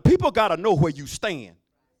people got to know where you stand.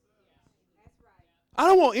 I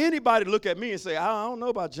don't want anybody to look at me and say, I don't know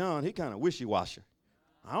about John. He kind of wishy-washy.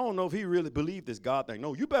 I don't know if he really believed this God thing.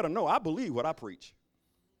 No, you better know I believe what I preach.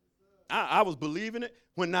 I was believing it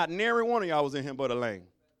when not nary one of y'all was in him but a lame.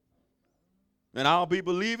 And I'll be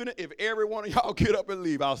believing it if every one of y'all get up and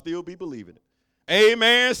leave. I'll still be believing it.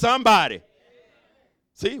 Amen, somebody. Amen.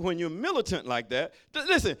 See, when you're militant like that,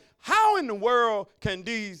 listen, how in the world can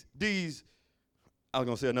these I was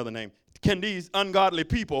going to say another name, can these ungodly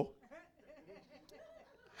people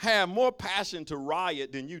have more passion to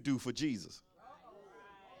riot than you do for Jesus?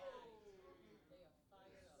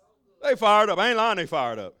 They fired up. I ain't lying, they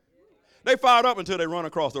fired up. They fired up until they run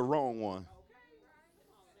across the wrong one.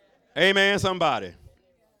 Amen, somebody.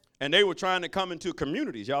 And they were trying to come into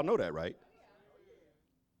communities. Y'all know that, right?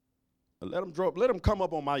 Let them come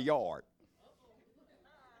up on my yard.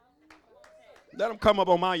 Let them come up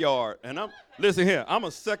on my yard. And listen here, I'm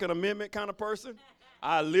a Second Amendment kind of person.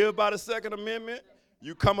 I live by the Second Amendment.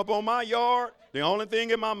 You come up on my yard, the only thing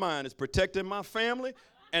in my mind is protecting my family,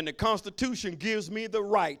 and the Constitution gives me the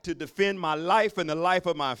right to defend my life and the life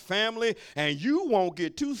of my family, and you won't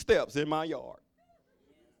get 2 steps in my yard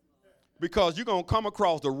because you're going to come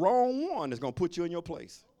across the wrong one that's going to put you in your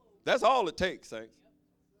place. That's all it takes, saints.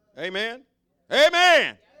 Amen?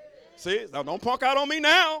 Amen. See, now don't punk out on me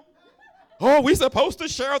now. Oh, we supposed to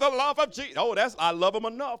share the love of Jesus. Oh, I love them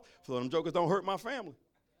enough so them jokers don't hurt my family.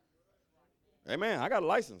 Amen. I got a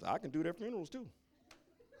license. I can do their funerals too.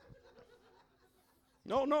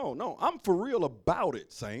 No. I'm for real about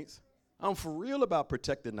it, saints. I'm for real about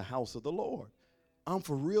protecting the house of the Lord. I'm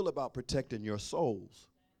for real about protecting your souls.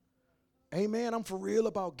 Amen. I'm for real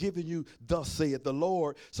about giving you thus saith the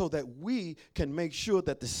Lord so that we can make sure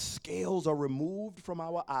that the scales are removed from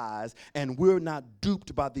our eyes and we're not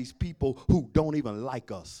duped by these people who don't even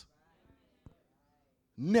like us.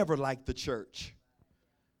 Never liked the church.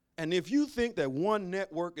 And if you think that one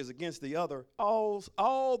network is against the other,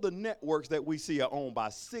 all the networks that we see are owned by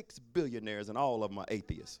 6 billionaires, and all of them are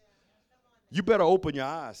atheists. You better open your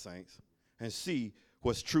eyes, saints, and see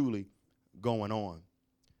what's truly going on.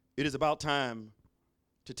 It is about time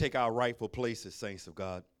to take our rightful places, saints of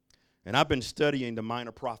God. And I've been studying the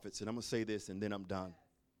minor prophets, and I'm going to say this, and then I'm done.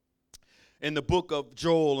 In the book of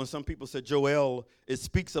Joel, and some people said Joel, it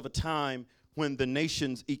speaks of a time when the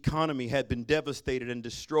nation's economy had been devastated and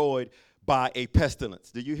destroyed by a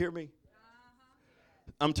pestilence. Do you hear me?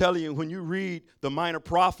 I'm telling you, when you read the minor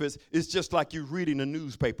prophets, it's just like you're reading a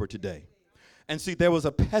newspaper today. And see, there was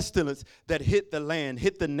a pestilence that hit the land,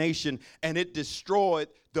 hit the nation, and it destroyed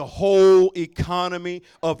the whole economy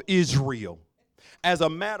of Israel. As a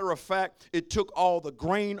matter of fact, it took all the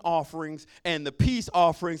grain offerings and the peace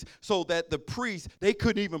offerings so that the priests, they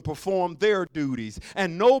couldn't even perform their duties.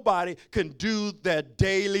 And nobody can do their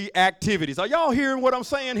daily activities. Are y'all hearing what I'm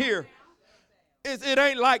saying here? It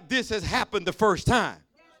ain't like this has happened the first time.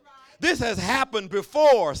 This has happened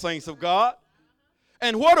before, saints of God.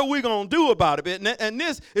 And what are we going to do about it? And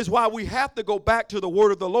this is why we have to go back to the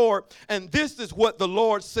word of the Lord. And this is what the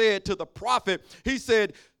Lord said to the prophet. He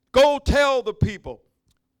said, go tell the people.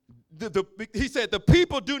 He said, the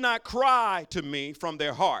people do not cry to me from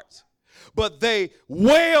their hearts, but they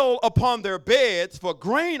wail upon their beds for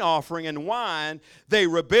grain offering and wine. They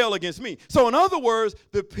rebel against me. So in other words,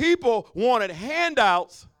 the people wanted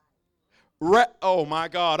handouts. Oh, my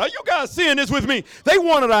God. Are you guys seeing this with me? They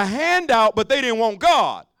wanted a handout, but they didn't want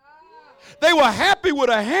God. They were happy with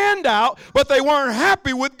a handout, but they weren't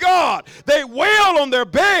happy with God. They wailed on their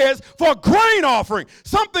beds for grain offering,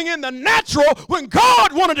 something in the natural when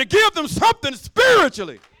God wanted to give them something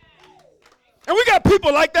spiritually. And we got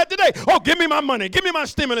people like that today. Oh, give me my money. Give me my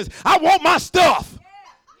stimulus. I want my stuff.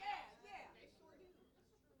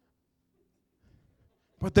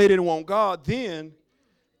 But they didn't want God then,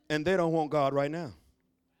 and they don't want God right now.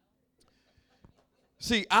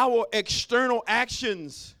 See, our external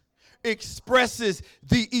actions expresses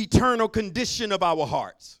the eternal condition of our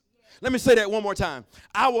hearts. Let me say that one more time.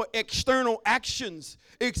 Our external actions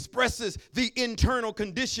expresses the internal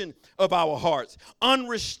condition of our hearts.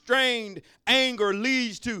 Unrestrained anger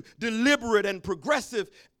leads to deliberate and progressive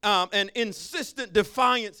and insistent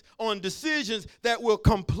defiance on decisions that will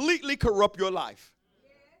completely corrupt your life.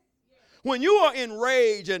 When you are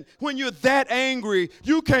enraged and when you're that angry,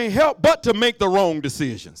 you can't help but to make the wrong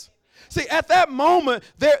decisions. See, at that moment,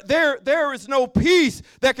 there is no peace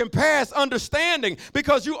that can pass understanding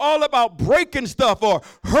because you're all about breaking stuff or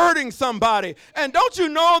hurting somebody. And don't you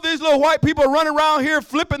know these little white people running around here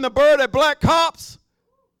flipping the bird at black cops?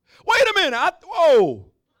 Wait a minute.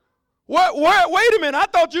 Wait a minute. I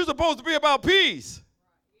thought you were supposed to be about peace.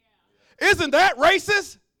 Isn't that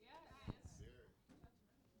racist?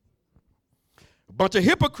 A bunch of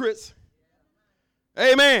hypocrites.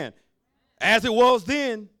 Amen. As it was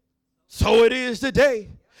then, so it is today.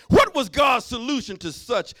 What was God's solution to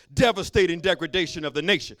such devastating degradation of the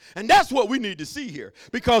nation? And that's what we need to see here.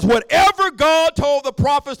 Because whatever God told the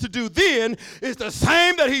prophets to do then is the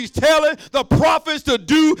same that he's telling the prophets to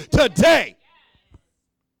do today.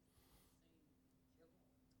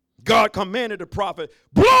 God commanded the prophet,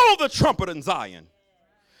 blow the trumpet in Zion.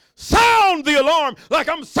 Sound the alarm like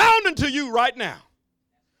I'm sounding to you right now.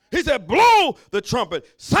 He said, blow the trumpet,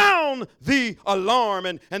 sound the alarm.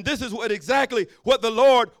 And this is exactly what the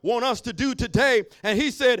Lord wants us to do today. And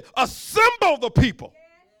he said, assemble the people.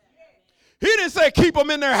 He didn't say keep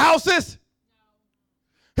them in their houses.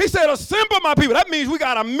 He said, assemble my people. That means we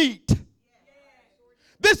got to meet.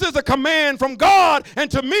 This is a command from God,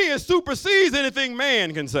 and to me it supersedes anything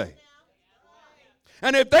man can say.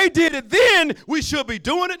 And if they did it then, we should be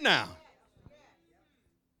doing it now.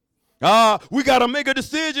 We got to make a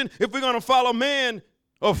decision if we're going to follow man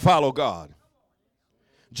or follow God.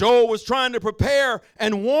 Joel was trying to prepare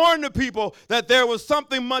and warn the people that there was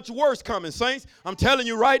something much worse coming. Saints, I'm telling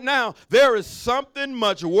you right now, there is something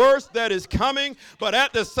much worse that is coming. But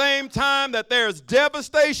at the same time that there's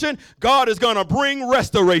devastation, God is going to bring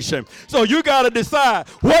restoration. So you got to decide,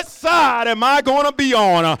 what side am I going to be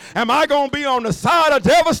on? Am I going to be on the side of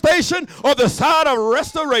devastation or the side of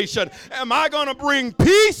restoration? Am I going to bring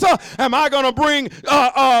peace? Am I going to bring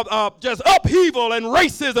just upheaval and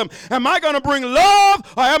racism? Am I going to bring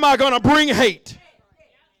love? Or am I going to bring hate?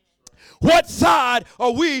 What side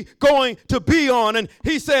are we going to be on? And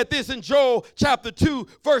he said this in Joel chapter 2,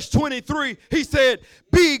 verse 23. He said,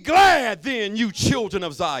 be glad then, you children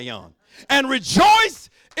of Zion, and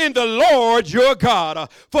rejoice in the Lord your God,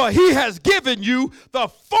 for he has given you the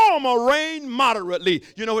former rain moderately.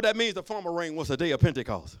 You know what that means? The former rain was the day of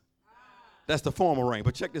Pentecost. That's the former rain.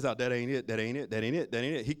 But check this out. That ain't it. That ain't it. That ain't it. That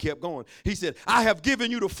ain't it. He kept going. He said, I have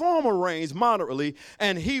given you the former rains moderately,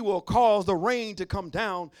 and he will cause the rain to come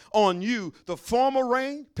down on you. The former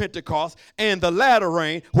rain, Pentecost, and the latter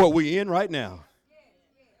rain, what we in right now.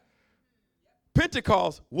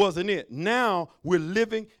 Pentecost wasn't it. Now we're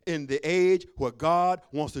living in the age where God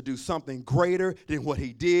wants to do something greater than what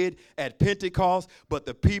he did at Pentecost, but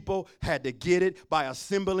the people had to get it by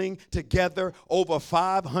assembling together over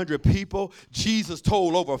 500 people. Jesus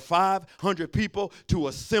told over 500 people to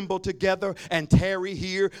assemble together and tarry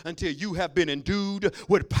here until you have been endued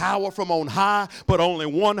with power from on high, but only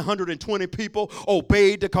 120 people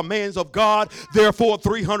obeyed the commands of God. Therefore,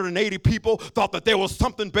 380 people thought that there was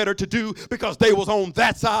something better to do because they was on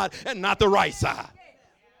that side and not the right side.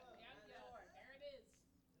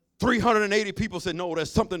 380 people said, no,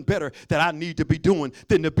 there's something better that I need to be doing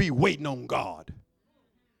than to be waiting on God.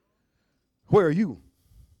 Where are you?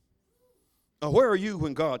 Where are you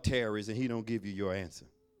when God tarries and he don't give you your answer?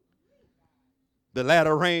 The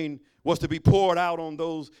latter rain was to be poured out on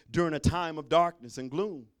those during a time of darkness and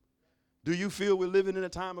gloom. Do you feel we're living in a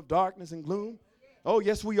time of darkness and gloom? Oh,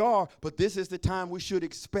 yes, we are. But this is the time we should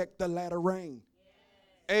expect the latter rain.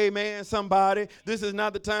 Amen, somebody. This is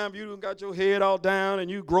not the time you got your head all down and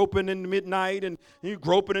you groping in the midnight and you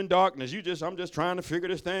groping in darkness. I'm just trying to figure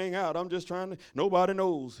this thing out. Nobody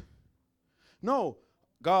knows. No,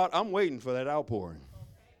 God, I'm waiting for that outpouring.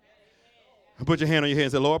 Put your hand on your head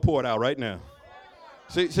and say, Lord, pour it out right now.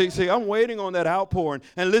 See, I'm waiting on that outpouring.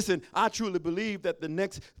 And listen, I truly believe that the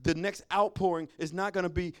next outpouring is not going to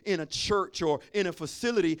be in a church or in a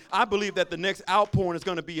facility. I believe that the next outpouring is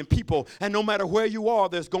going to be in people. And no matter where you are,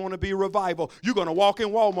 there's going to be a revival. You're going to walk in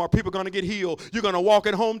Walmart. People are going to get healed. You're going to walk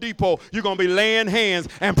in Home Depot. You're going to be laying hands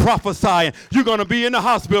and prophesying. You're going to be in the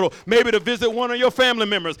hospital, maybe to visit one of your family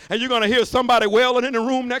members. And you're going to hear somebody wailing in the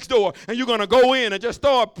room next door. And you're going to go in and just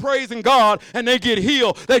start praising God. And they get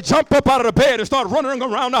healed. They jump up out of the bed and start running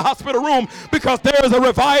around the hospital room because there is a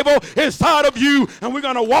revival inside of you, and we're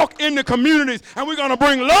going to walk in the communities, and we're going to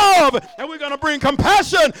bring love, and we're going to bring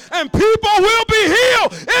compassion, and people will be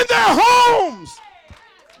healed in their homes.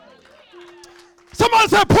 Somebody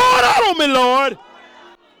said, pour it out on me, Lord.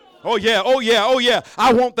 Oh, yeah, oh, yeah, oh, yeah.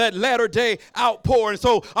 I want that latter day outpouring.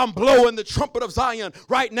 So I'm blowing the trumpet of Zion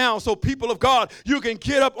right now. So people of God, you can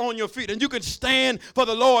get up on your feet and you can stand for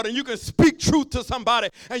the Lord and you can speak truth to somebody.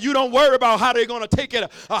 And you don't worry about how they're going to take it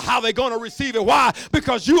or how they're going to receive it. Why?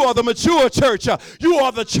 Because you are the mature church. You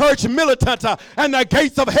are the church militant. And the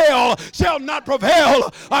gates of hell shall not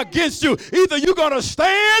prevail against you. Either you're going to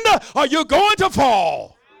stand or you're going to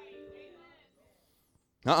fall.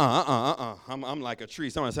 I'm like a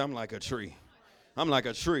tree. Somebody say, I'm like a tree. I'm like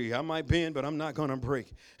a tree. I might bend, but I'm not going to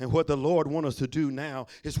break. And what the Lord wants us to do now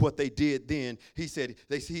is what they did then. He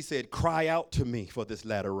said, cry out to me for this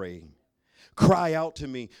latter rain. Cry out to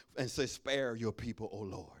me and say, spare your people, O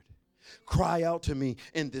Lord. Cry out to me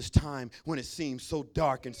in this time when it seems so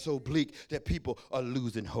dark and so bleak that people are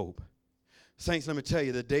losing hope. Saints, let me tell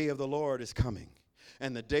you, the day of the Lord is coming.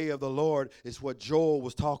 And the day of the Lord is what Joel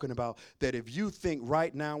was talking about, that if you think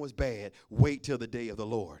right now is bad, wait till the day of the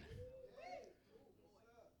Lord.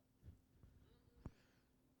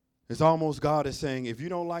 It's almost God is saying, if you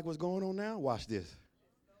don't like what's going on now, watch this.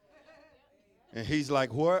 And he's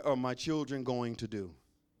like, what are my children going to do?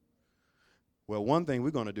 Well, one thing we're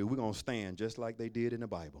going to do, we're going to stand just like they did in the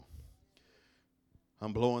Bible.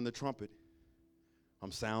 I'm blowing the trumpet.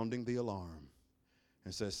 I'm sounding the alarm.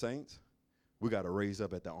 And says, saints, we got to raise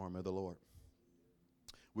up at the army of the Lord.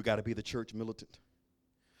 We got to be the church militant.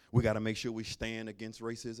 We got to make sure we stand against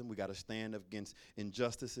racism. We got to stand against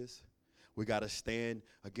injustices. We got to stand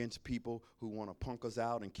against people who want to punk us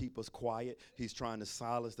out and keep us quiet. He's trying to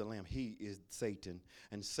silence the lamb. He is Satan.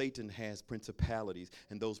 And Satan has principalities,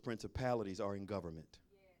 and those principalities are in government.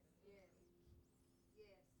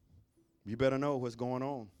 You better know what's going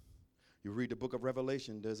on. You read the book of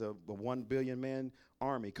Revelation, there's a 1 billion man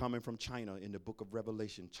army coming from China in the book of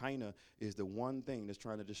Revelation. China is the one thing that's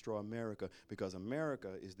trying to destroy America because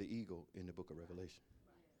America is the eagle in the book of Revelation.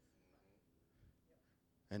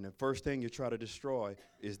 And the first thing you try to destroy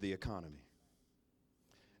is the economy.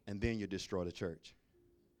 And then you destroy the church.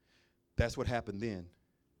 That's what happened then.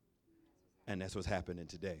 And that's what's happening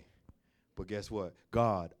today. But guess what?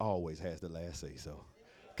 God always has the last say so.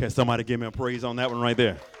 Can somebody give me a praise on that one right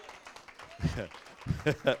there?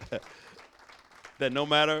 That no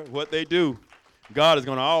matter what they do, God is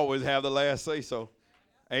going to always have the last say so.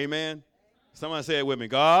 Amen. Somebody say it with me.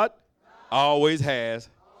 God always has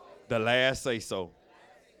the last say so.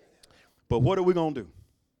 But what are we going to do?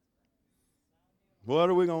 What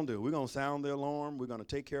are we going to do? We're going to sound the alarm. We're going to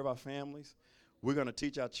take care of our families. We're going to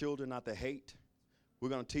teach our children not to hate. We're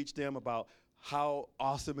going to teach them about how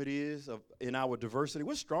awesome it is in our diversity.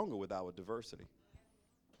 We're stronger with our diversity.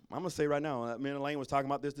 I'm going to say right now, me and Elaine was talking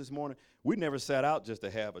about this morning. We never set out just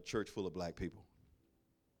to have a church full of black people.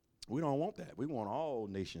 We don't want that. We want all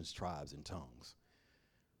nations, tribes, and tongues.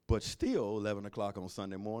 But still, 11 o'clock on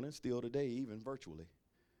Sunday morning, still today, even virtually,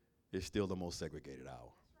 is still the most segregated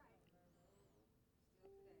hour.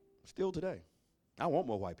 Still today. I want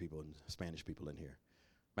more white people and Spanish people in here.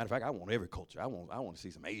 Matter of fact, I want every culture. I want to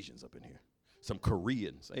see some Asians up in here, some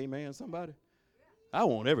Koreans. Amen, somebody? I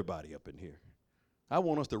want everybody up in here. I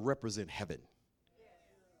want us to represent heaven.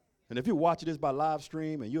 And if you're watching this by live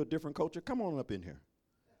stream and you're a different culture, come on up in here.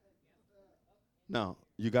 Now,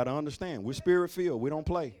 you got to understand, we're spirit-filled. We don't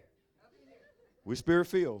play. We're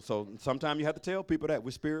spirit-filled. So sometimes you have to tell people that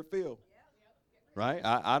we're spirit-filled. Right?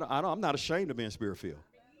 I'm not ashamed of being spirit-filled.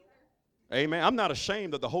 Amen. I'm not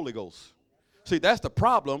ashamed of the Holy Ghost. See, that's the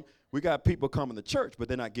problem. We got people coming to church, but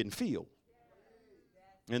they're not getting filled.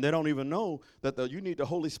 And they don't even know that you need the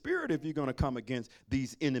Holy Spirit if you're going to come against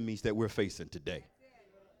these enemies that we're facing today.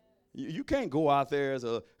 You can't go out there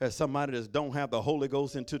as somebody that don't have the Holy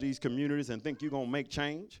Ghost into these communities and think you're going to make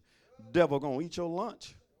change. Devil going to eat your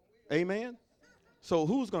lunch. Amen. So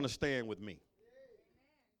who's going to stand with me?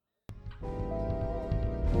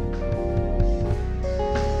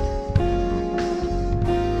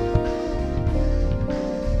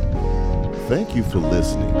 Thank you for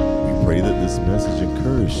listening. We pray that this message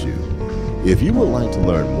encouraged you. If you would like to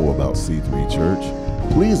learn more about C3 Church,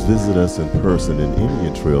 please visit us in person in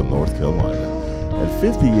Indian Trail, North Carolina at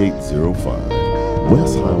 5805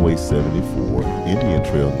 West Highway 74, Indian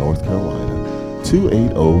Trail, North Carolina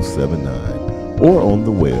 28079, or on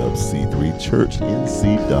the web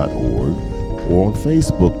c3churchnc.org or on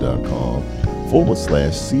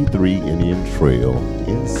facebook.com/C3 Indian Trail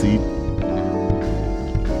NC